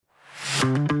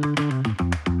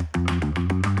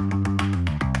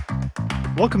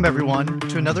Welcome, everyone,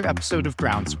 to another episode of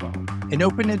Groundswell, an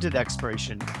open-ended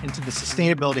exploration into the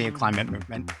sustainability and climate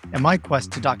movement and my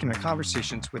quest to document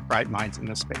conversations with bright minds in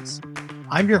this space.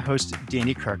 I'm your host,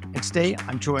 Danny Kirk, and today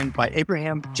I'm joined by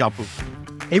Abraham Jalbout.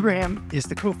 Abraham is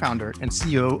the co-founder and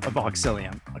CEO of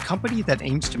Auxilium, a company that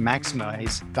aims to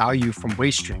maximize value from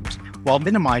waste streams while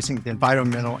minimizing the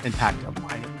environmental impact of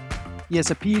mining. He has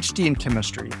a PhD in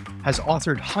chemistry, has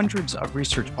authored hundreds of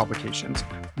research publications,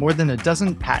 more than a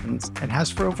dozen patents, and has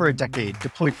for over a decade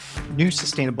deployed new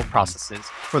sustainable processes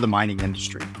for the mining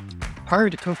industry. Prior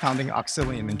to co-founding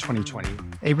Auxilium in 2020,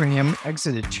 Abraham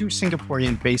exited two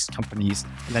Singaporean-based companies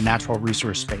in the natural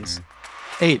resource space.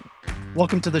 Abe,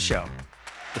 welcome to the show.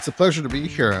 It's a pleasure to be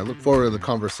here. I look forward to the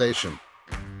conversation.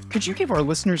 Could you give our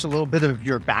listeners a little bit of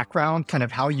your background, kind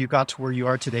of how you got to where you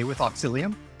are today with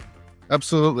Auxilium?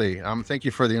 Absolutely. Thank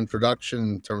you for the introduction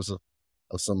in terms of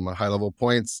some high-level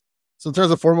points. So in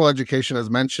terms of formal education, as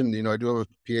mentioned, I do have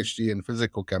a PhD in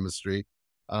physical chemistry.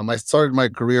 I started my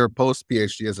career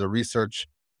post-PhD as a research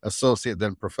associate,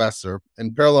 then professor.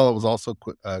 In parallel, I was also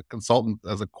a consultant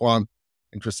as a quant,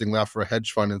 interestingly enough, for a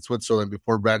hedge fund in Switzerland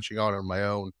before branching out on my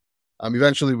own.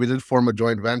 Eventually, we did form a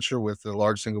joint venture with a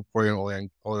large Singaporean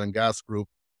oil and gas group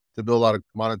to build out a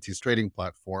commodities trading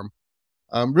platform.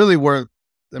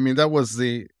 That was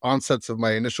the onsets of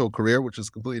my initial career, which is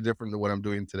completely different than what I'm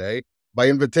doing today. By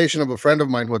invitation of a friend of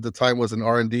mine who at the time was an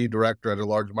R&D director at a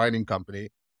large mining company,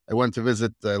 I went to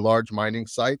visit a large mining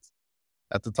site.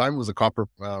 At the time, it was a copper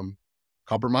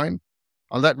mine.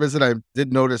 On that visit, I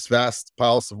did notice vast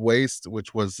piles of waste,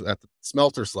 which was at the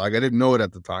smelter slag. I didn't know it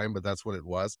at the time, but that's what it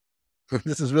was.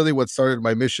 This is really what started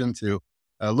my mission to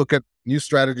look at new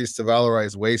strategies to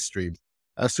valorize waste streams.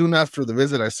 Soon after the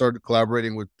visit, I started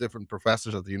collaborating with different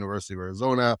professors at the University of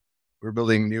Arizona. We were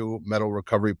building new metal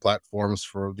recovery platforms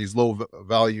for these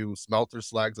low-value smelter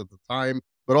slags at the time,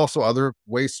 but also other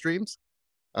waste streams.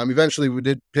 Eventually, we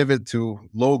did pivot to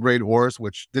low-grade ores,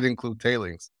 which did include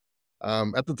tailings.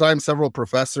 At the time, several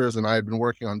professors and I had been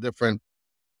working on different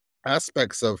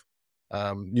aspects of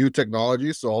new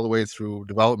technologies, so all the way through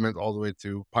development, all the way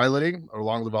to piloting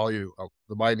along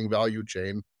the mining value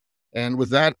chain. And with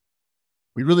that,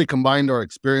 we really combined our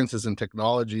experiences and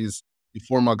technologies to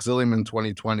form Auxilium in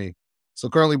 2020. So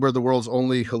currently, we're the world's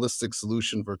only holistic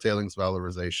solution for tailings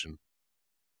valorization.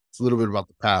 It's a little bit about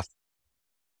the path.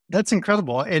 That's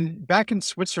incredible. And back in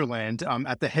Switzerland,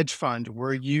 at the hedge fund,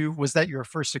 was that your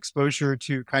first exposure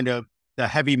to kind of the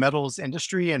heavy metals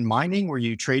industry and mining? Were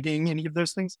you trading any of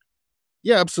those things?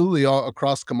 Yeah, absolutely. All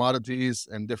across commodities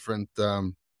and different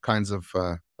kinds of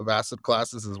asset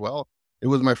classes as well. It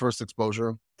was my first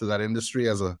exposure to that industry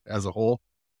as a whole.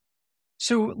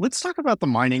 So let's talk about the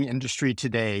mining industry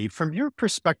today. From your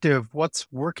perspective, what's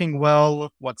working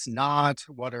well, what's not,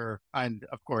 and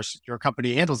of course your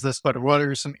company handles this, but what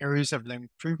are some areas of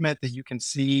improvement that you can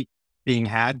see being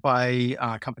had by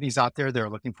companies out there that are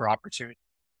looking for opportunity?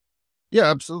 Yeah,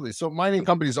 absolutely. So mining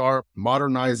companies are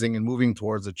modernizing and moving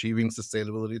towards achieving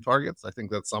sustainability targets. I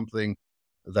think that's something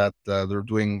that they're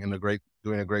doing a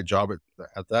great job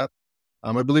at that.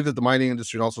 I believe that the mining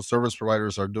industry and also service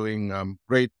providers are doing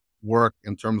great work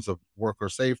in terms of worker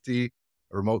safety,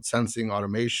 remote sensing,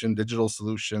 automation, digital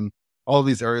solution. All of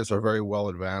these areas are very well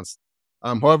advanced.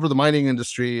 However, the mining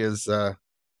industry is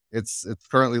it's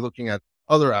currently looking at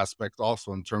other aspects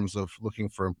also in terms of looking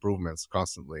for improvements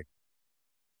constantly.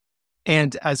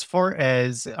 And as far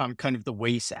as kind of the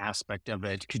waste aspect of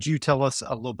it, could you tell us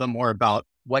a little bit more about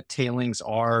what tailings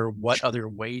are, what other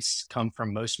wastes come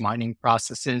from most mining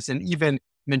processes, and even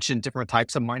mention different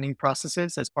types of mining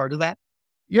processes as part of that?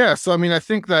 Yeah, so I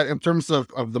think that in terms of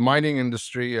the mining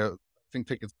industry, I think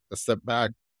take a step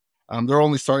back. They're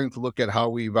only starting to look at how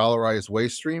we valorize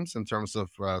waste streams in terms of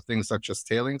things such as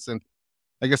tailings. And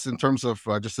I guess in terms of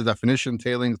just the definition,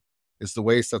 tailings is the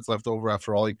waste that's left over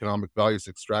after all economic value is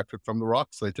extracted from the rock.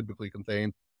 So they typically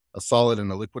contain a solid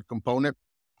and a liquid component.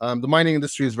 The mining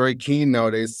industry is very keen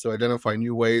nowadays to identify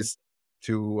new ways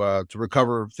to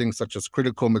recover things such as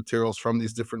critical materials from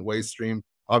these different waste streams,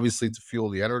 obviously to fuel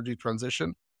the energy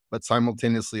transition, but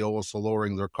simultaneously also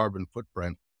lowering their carbon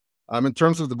footprint. In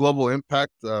terms of the global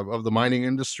impact of the mining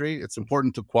industry, it's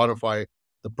important to quantify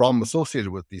the problem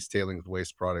associated with these tailings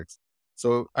waste products.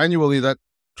 So annually, that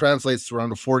translates to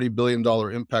around a $40 billion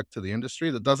impact to the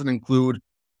industry. That doesn't include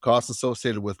costs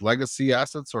associated with legacy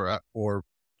assets or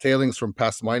tailings from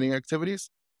past mining activities,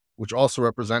 which also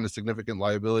represent a significant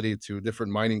liability to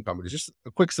different mining companies. Just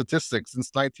a quick statistic, since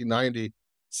 1990,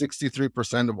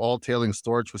 63% of all tailings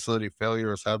storage facility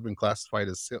failures have been classified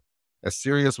as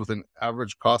serious, with an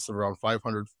average cost of around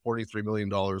 $543 million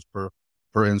per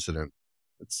per incident.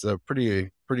 It's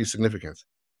pretty significant.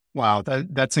 Wow,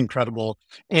 that's incredible.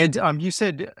 And you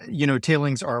said,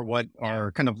 tailings are what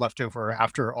are kind of left over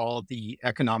after all the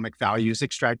economic values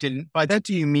extracted. And by that,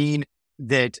 do you mean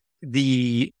that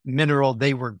the mineral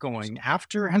they were going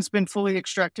after has been fully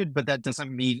extracted, but that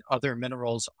doesn't mean other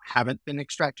minerals haven't been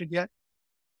extracted yet?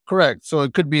 Correct. So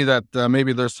it could be that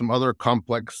maybe there's some other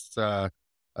complex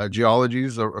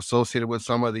geologies associated with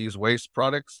some of these waste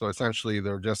products. So essentially,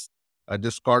 they're just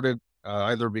discarded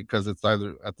either because it's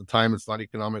either at the time it's not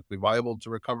economically viable to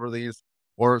recover these,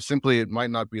 or simply it might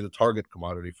not be the target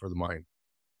commodity for the mine.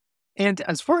 And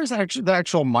as far as the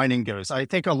actual mining goes, I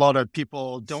think a lot of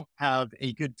people don't have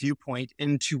a good viewpoint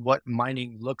into what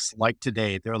mining looks like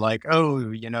today. They're like,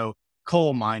 oh,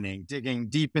 coal mining, digging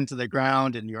deep into the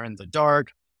ground and you're in the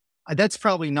dark. That's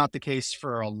probably not the case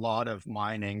for a lot of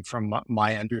mining from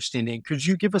my understanding. Could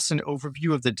you give us an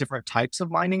overview of the different types of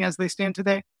mining as they stand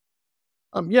today?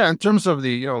 Yeah, in terms of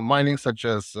the mining, such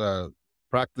as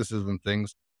practices and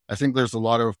things, I think there's a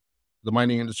lot of the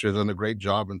mining industry has done a great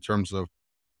job in terms of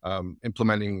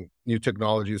implementing new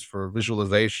technologies for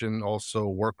visualization, also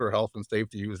worker health and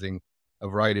safety using a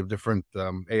variety of different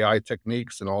AI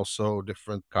techniques and also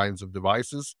different kinds of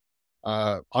devices.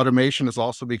 Automation is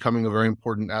also becoming a very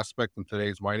important aspect in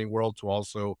today's mining world to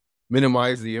also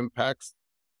minimize the impacts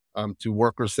to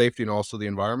worker safety and also the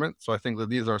environment. So I think that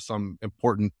these are some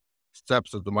important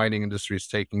steps that the mining industry is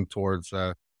taking towards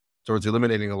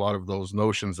eliminating a lot of those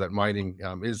notions that mining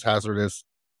is hazardous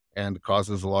and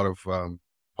causes a lot of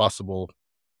possible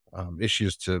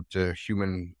issues to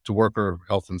worker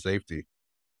health and safety.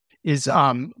 Is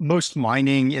most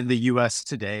mining in the US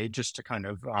today, just to kind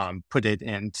of put it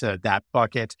into that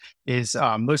bucket, is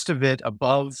most of it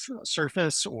above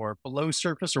surface or below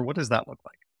surface, or what does that look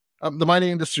like? The mining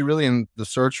industry really in the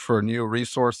search for new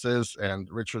resources and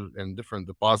richer and different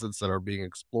deposits that are being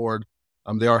explored.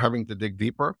 They are having to dig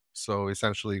deeper. So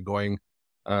essentially going,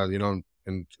 and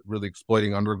really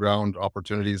exploiting underground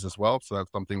opportunities as well. So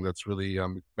that's something that's really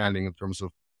expanding in terms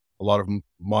of a lot of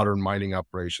modern mining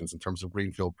operations in terms of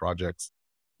greenfield projects.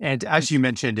 And as you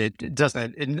mentioned, it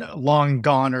doesn't, long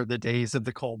gone are the days of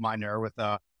the coal miner with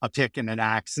a pick and an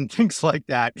axe and things like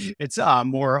that. It's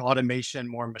more automation,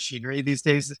 more machinery these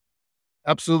days.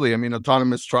 Absolutely. I mean,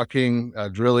 autonomous trucking,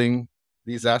 drilling,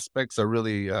 these aspects are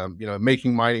really,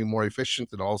 making mining more efficient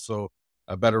and also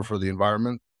better for the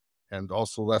environment and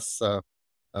also less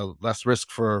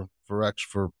risk for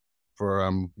the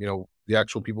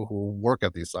actual people who work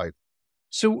at these sites.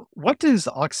 So, what does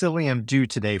Auxilium do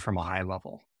today from a high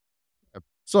level?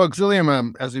 So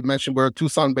Auxilium, as you mentioned, we're a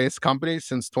Tucson-based company.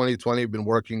 Since 2020, we've been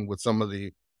working with some of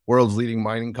the world's leading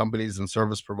mining companies and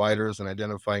service providers and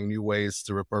identifying new ways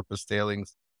to repurpose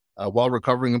tailings while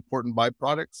recovering important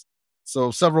byproducts.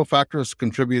 So several factors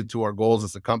contribute to our goals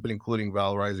as a company, including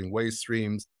valorizing waste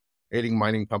streams, aiding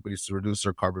mining companies to reduce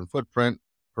their carbon footprint,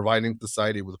 providing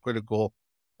society with critical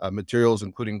materials,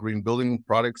 including green building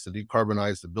products to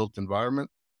decarbonize the built environment.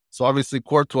 So obviously,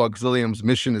 core to Auxilium's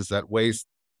mission is that waste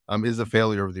is a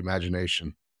failure of the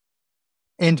imagination.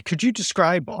 And could you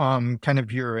describe kind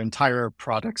of your entire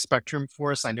product spectrum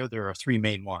for us? I know there are three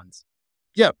main ones.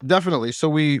 Yeah, definitely. So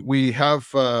we have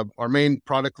our main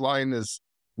product line is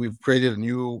we've created a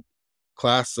new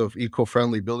class of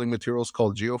eco-friendly building materials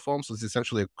called geofoam. So it's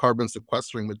essentially a carbon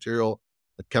sequestering material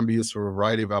that can be used for a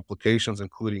variety of applications,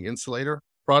 including insulator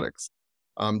products.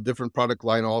 Different product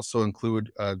line also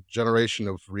include a generation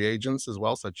of reagents as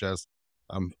well, such as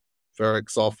um,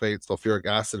 ferric sulfate, sulfuric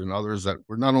acid, and others that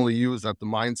were not only used at the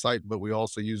mine site, but we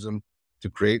also use them to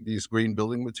create these green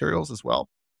building materials as well.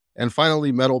 And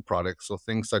finally, metal products. So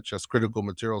things such as critical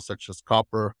materials such as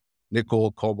copper,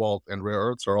 nickel, cobalt, and rare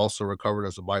earths are also recovered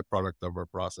as a byproduct of our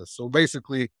process. So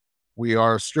basically, we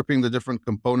are stripping the different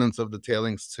components of the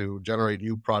tailings to generate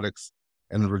new products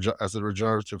and as a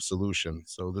regenerative solution.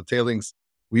 So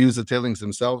we use the tailings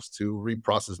themselves to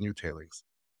reprocess new tailings.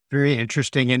 Very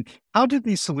interesting. And how did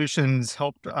these solutions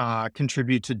help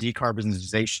contribute to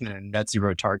decarbonization and net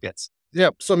zero targets?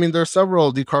 Yeah. So, I mean, there are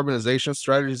several decarbonization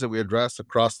strategies that we address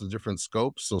across the different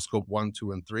scopes. So, scope one,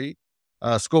 two, and three.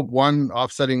 Scope one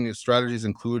offsetting strategies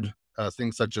include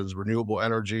things such as renewable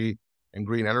energy and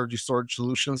green energy storage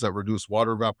solutions that reduce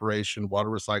water evaporation, water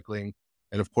recycling,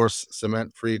 and of course,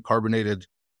 cement free carbonated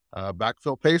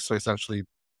backfill paste. So, essentially,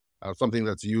 something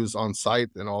that's used on site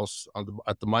and also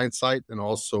at the mine site and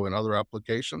also in other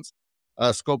applications.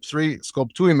 Scope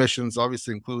two emissions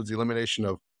obviously includes the elimination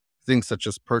of things such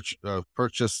as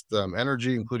purchased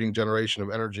energy, including generation of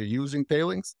energy using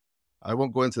tailings. I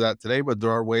won't go into that today, but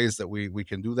there are ways that we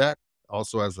can do that.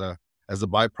 Also, as as a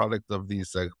byproduct of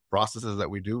these processes that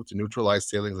we do to neutralize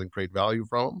tailings and create value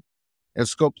from them. And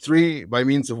scope 3, by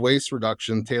means of waste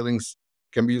reduction, tailings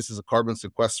can be used as a carbon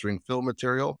sequestering fill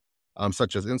material,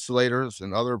 such as insulators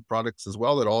and other products as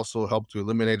well that also help to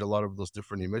eliminate a lot of those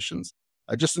different emissions.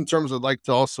 Just in terms, I'd like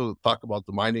to also talk about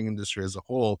the mining industry as a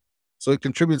whole. So it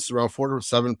contributes around 4 to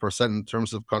 7% in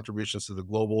terms of contributions to the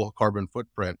global carbon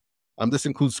footprint. This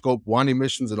includes scope 1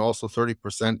 emissions and also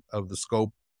 30% of the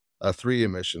scope 3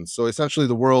 emissions. So essentially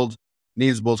the world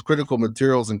needs both critical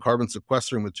materials and carbon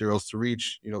sequestering materials to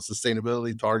reach,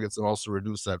 sustainability targets and also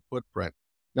reduce that footprint.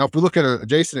 Now, if we look at an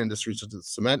adjacent industry, such as the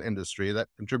cement industry, that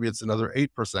contributes another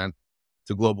 8%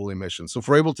 to global emissions. So if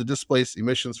we're able to displace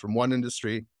emissions from one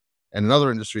industry and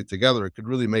another industry together, it could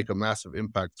really make a massive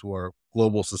impact to our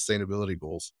global sustainability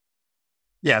goals.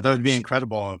 Yeah, that would be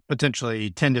incredible. Potentially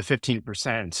 10 to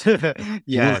 15%.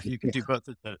 Yeah, if you can do both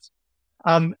of those.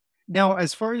 Um, Now,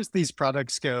 as far as these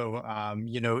products go,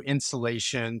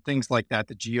 insulation, things like that,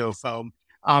 the geofoam,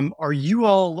 are you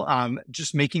all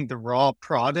just making the raw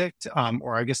product,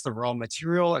 or I guess the raw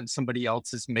material, and somebody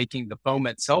else is making the foam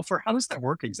itself, or how does that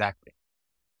work exactly?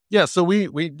 Yeah, so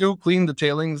we do clean the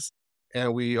tailings,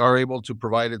 and we are able to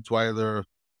provide it to either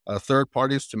third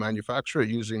parties to manufacture it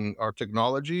using our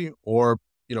technology, or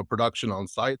production on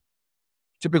site.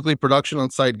 Typically, production on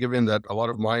site, given that a lot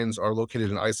of mines are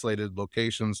located in isolated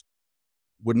locations,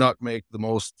 would not make the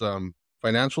most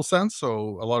financial sense.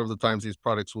 So a lot of the times, these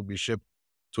products will be shipped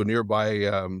to a nearby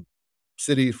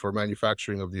city for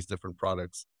manufacturing of these different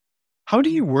products. How do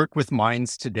you work with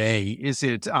mines today? Is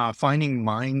it finding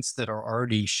mines that are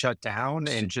already shut down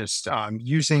and just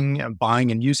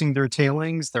buying and using their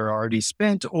tailings? They're already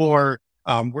spent, or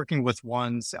working with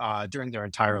ones during their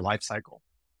entire life cycle?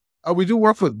 We do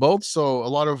work with both. So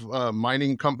a lot of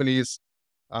mining companies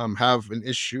have an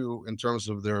issue in terms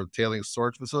of their tailings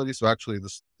storage facility. So actually,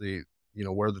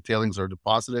 where the tailings are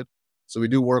deposited. So we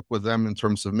do work with them in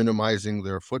terms of minimizing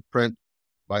their footprint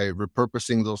by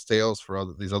repurposing those tails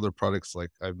for these other products,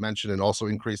 like I've mentioned, and also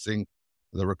increasing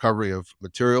the recovery of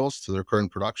materials to their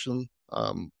current production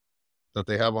that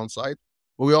they have on site.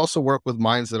 But we also work with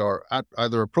mines that are at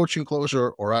either approaching closure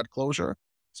or at closure.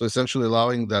 So essentially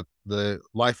allowing that the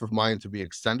life of mine to be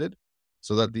extended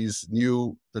so that these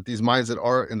mines that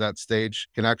are in that stage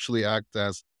can actually act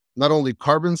as not only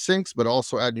carbon sinks, but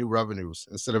also add new revenues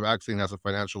instead of acting as a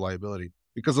financial liability.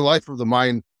 Because the life of the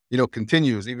mine,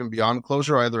 continues even beyond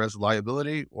closure, either as a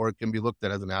liability or it can be looked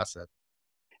at as an asset.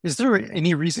 Is there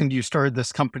any reason you started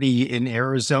this company in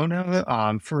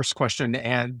Arizona? First question.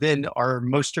 And then are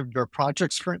most of your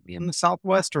projects currently in the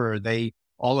Southwest, or are they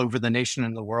all over the nation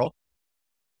and the world?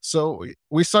 So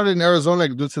we started in Arizona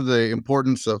due to the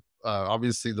importance of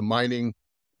obviously the mining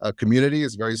community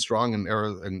is very strong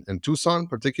in Tucson,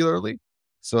 particularly.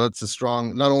 So it's a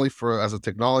strong, not only for as a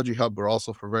technology hub, but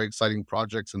also for very exciting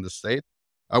projects in the state.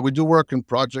 We do work in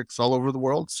projects all over the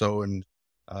world. So in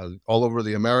all over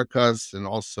the Americas and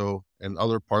also in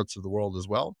other parts of the world as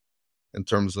well, in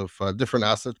terms of different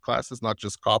asset classes, not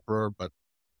just copper, but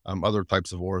other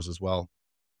types of ores as well.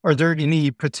 Are there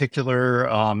any particular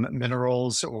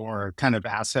minerals or kind of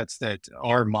assets that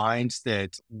are mines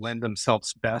that lend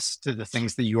themselves best to the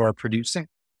things that you are producing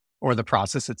or the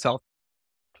process itself?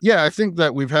 Yeah, I think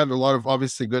that we've had a lot of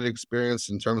obviously good experience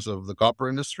in terms of the copper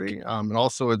industry. And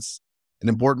also it's an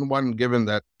important one given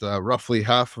that roughly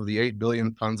half of the 8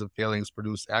 billion tons of tailings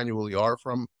produced annually are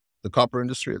from the copper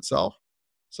industry itself.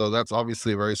 So that's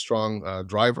obviously a very strong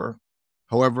driver.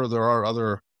 However, there are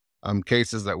other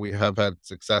cases that we have had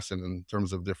success in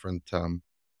terms of different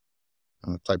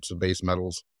types of base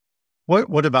metals.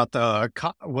 What about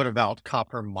what about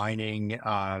copper mining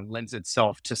lends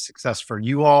itself to success for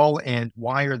you all, and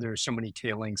why are there so many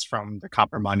tailings from the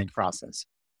copper mining process?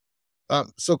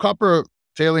 So copper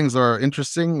tailings are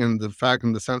interesting in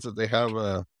the sense that they have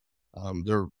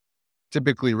they're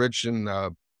typically rich in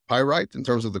pyrite in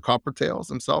terms of the copper tails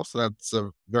themselves. So that's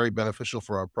very beneficial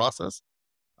for our process.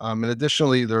 And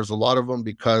additionally, there's a lot of them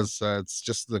because it's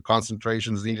just the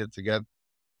concentrations needed to get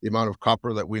the amount of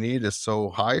copper that we need is so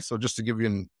high. So just to give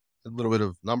you a little bit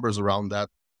of numbers around that,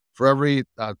 for every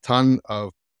ton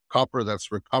of copper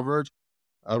that's recovered,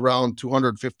 around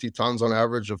 250 tons on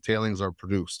average of tailings are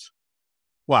produced.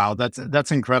 Wow,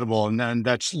 that's incredible, and then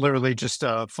that's literally just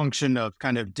a function of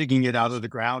kind of digging it out of the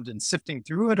ground and sifting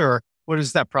through it, or what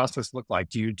does that process look like?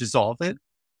 Do you dissolve it?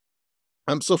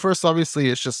 So first, obviously,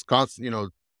 it's just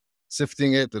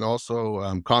sifting it and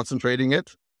also concentrating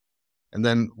it. And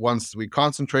then once we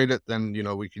concentrate it, then,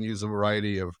 we can use a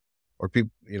variety of, or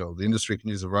people, the industry can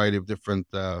use a variety of different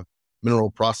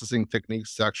mineral processing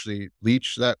techniques to actually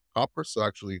leach that copper. So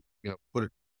actually,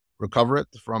 recover it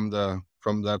from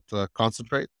that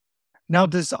concentrate. Now,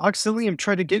 does Auxilium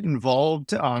try to get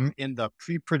involved in the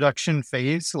pre-production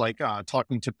phase, like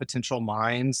talking to potential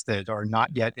mines that are not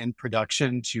yet in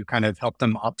production to kind of help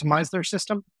them optimize their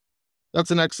system?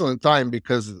 That's an excellent time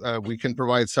because we can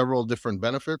provide several different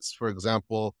benefits. For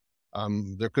example,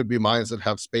 there could be mines that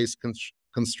have space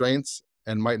constraints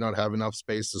and might not have enough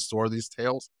space to store these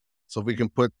tails. So if we can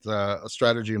put a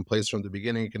strategy in place from the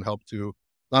beginning, it can help to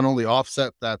not only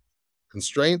offset that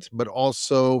constraint, but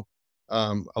also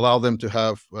allow them to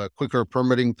have quicker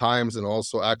permitting times and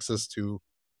also access to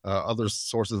other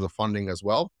sources of funding as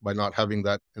well by not having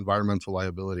that environmental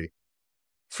liability.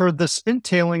 For the spent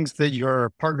tailings that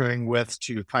you're partnering with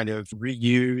to kind of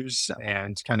reuse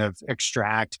and kind of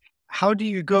extract, how do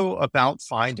you go about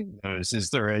finding those? Is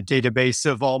there a database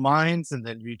of all mines and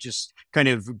then you just kind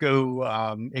of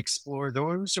go explore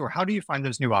those? Or how do you find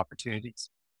those new opportunities?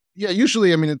 Yeah,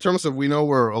 usually, I mean, in terms of we know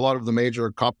where a lot of the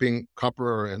major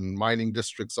copper and mining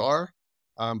districts are,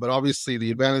 but obviously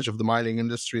the advantage of the mining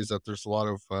industry is that there's a lot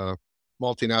of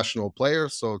multinational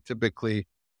players. So typically,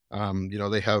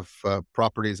 they have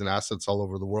properties and assets all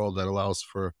over the world that allows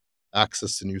for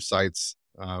access to new sites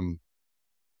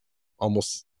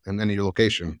almost in any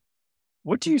location.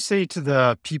 What do you say to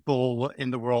the people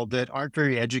in the world that aren't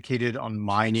very educated on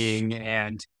mining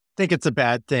and think it's a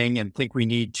bad thing and think we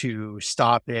need to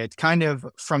stop it, kind of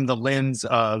from the lens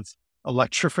of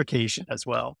electrification as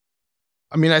well?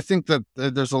 I mean, I think that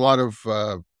there's a lot of,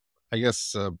 I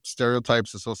guess,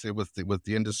 stereotypes associated with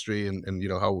the industry and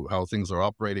how things are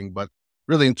operating. But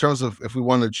really, in terms of if we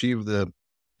want to achieve the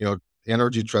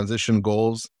energy transition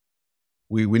goals,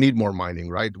 we need more mining,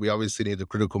 right? We obviously need the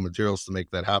critical materials to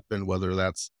make that happen. Whether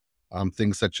that's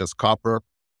things such as copper,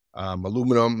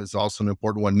 aluminum is also an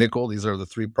important one. Nickel. These are the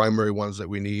three primary ones that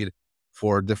we need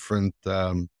for different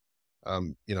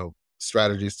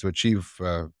strategies to achieve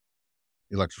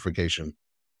electrification.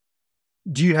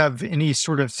 Do you have any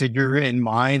sort of figure in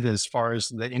mind as far as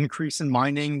the increase in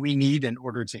mining we need in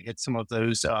order to hit some of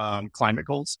those climate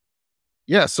goals?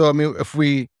 Yeah. So I mean, if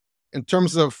we, in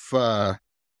terms of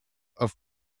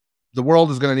the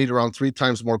world is going to need around 3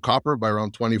 times more copper by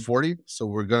around 2040. So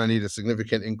we're going to need a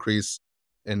significant increase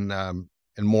in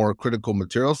more critical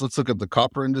materials. Let's look at the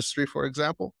copper industry, for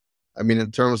example. I mean,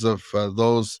 in terms of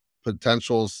those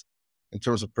potentials, in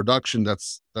terms of production,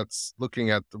 that's looking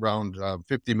at around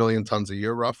 50 million tons a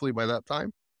year, roughly by that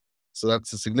time. So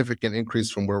that's a significant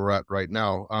increase from where we're at right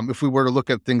now. If we were to look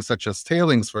at things such as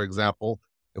tailings, for example,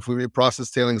 if we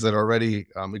reprocess tailings that are already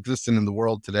existing in the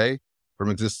world today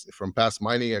from past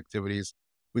mining activities,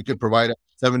 we could provide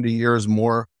 70 years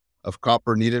more of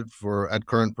copper needed for at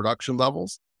current production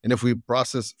levels. And if we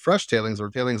process fresh tailings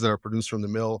or tailings that are produced from the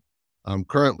mill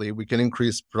currently, we can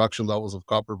increase production levels of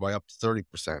copper by up to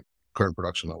 30% current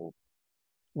production level.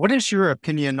 What is your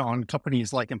opinion on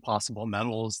companies like Impossible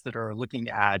Metals that are looking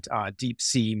at deep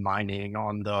sea mining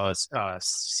on the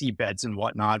seabeds and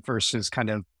whatnot versus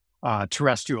kind of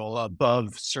terrestrial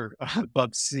above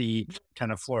sea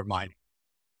kind of floor mining?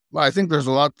 Well, I think there's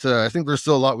a lot. I think there's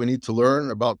still a lot we need to learn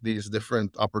about these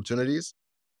different opportunities,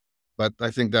 but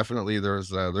I think definitely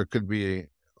there could be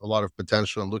a lot of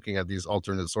potential in looking at these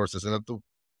alternate sources.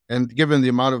 And given the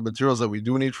amount of materials that we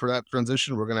do need for that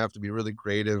transition, we're going to have to be really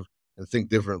creative and think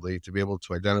differently to be able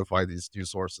to identify these new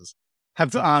sources.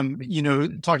 Have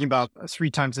talking about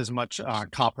 3 times as much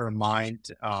copper mined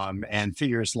and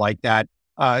figures like that.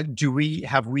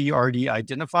 Have we already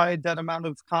identified that amount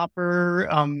of copper,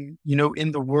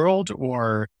 in the world,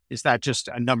 or is that just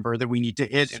a number that we need to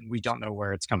hit and we don't know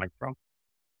where it's coming from?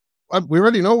 We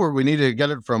already know where we need to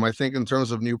get it from. I think in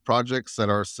terms of new projects that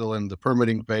are still in the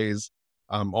permitting phase.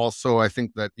 Also, I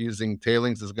think that using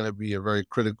tailings is going to be a very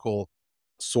critical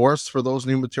source for those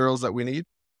new materials that we need.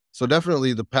 So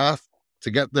definitely the path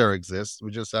to get there exists. We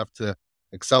just have to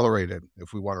accelerate it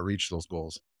if we want to reach those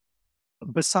goals.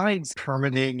 Besides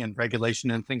permitting and regulation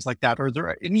and things like that, are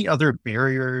there any other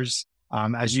barriers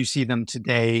as you see them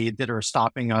today that are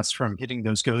stopping us from hitting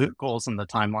those goals and the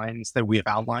timelines that we have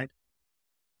outlined?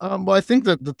 Well, I think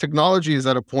that the technology is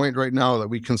at a point right now that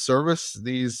we can service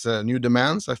these new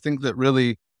demands. I think that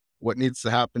really what needs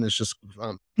to happen is just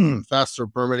faster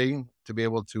permitting to be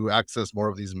able to access more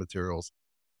of these materials.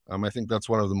 I think that's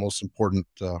one of the most important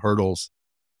hurdles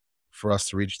for us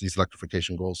to reach these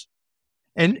electrification goals.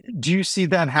 And do you see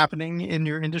that happening in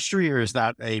your industry, or is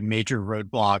that a major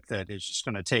roadblock that is just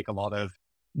going to take a lot of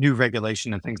new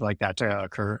regulation and things like that to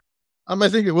occur? I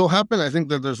think it will happen. I think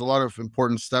that there's a lot of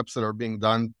important steps that are being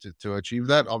done to achieve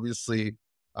that. Obviously,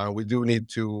 we do need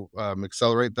to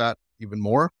accelerate that even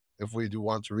more if we do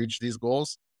want to reach these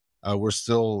goals. We're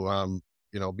still,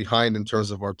 behind in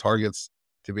terms of our targets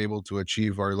to be able to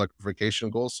achieve our electrification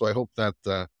goals. So I hope that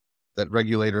that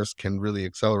regulators can really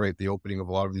accelerate the opening of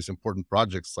a lot of these important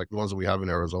projects, like the ones that we have in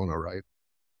Arizona, right?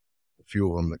 A few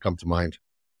of them that come to mind.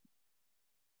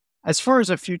 As far as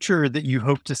a future that you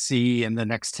hope to see in the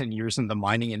next 10 years in the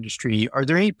mining industry, are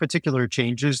there any particular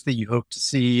changes that you hope to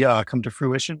see come to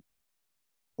fruition?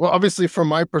 Well, obviously, from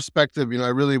my perspective, I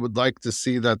really would like to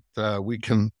see that we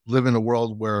can live in a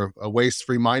world where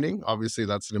waste-free mining, obviously,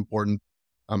 that's an important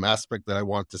aspect that I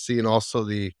want to see, and also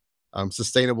the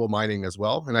sustainable mining as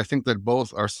well. And I think that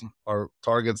both are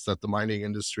targets that the mining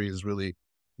industry is really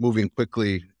moving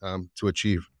quickly to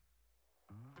achieve.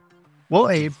 Well,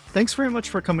 Abe, thanks very much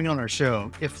for coming on our show.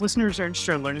 If listeners are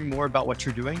interested in learning more about what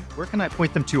you're doing, where can I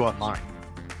point them to online?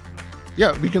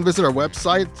 Yeah, we can visit our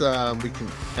website.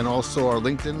 And also our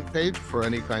LinkedIn page for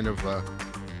any kind of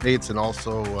dates, and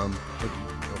also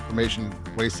information,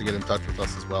 ways to get in touch with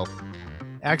us as well.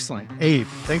 Excellent. Abe,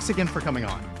 thanks again for coming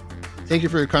on. Thank you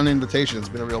for your kind invitation. It's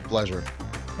been a real pleasure.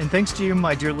 And thanks to you,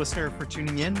 my dear listener, for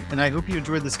tuning in. And I hope you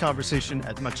enjoyed this conversation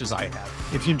as much as I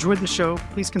have. If you enjoyed the show,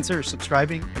 please consider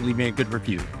subscribing and leave me a good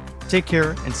review. Take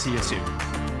care and see you soon.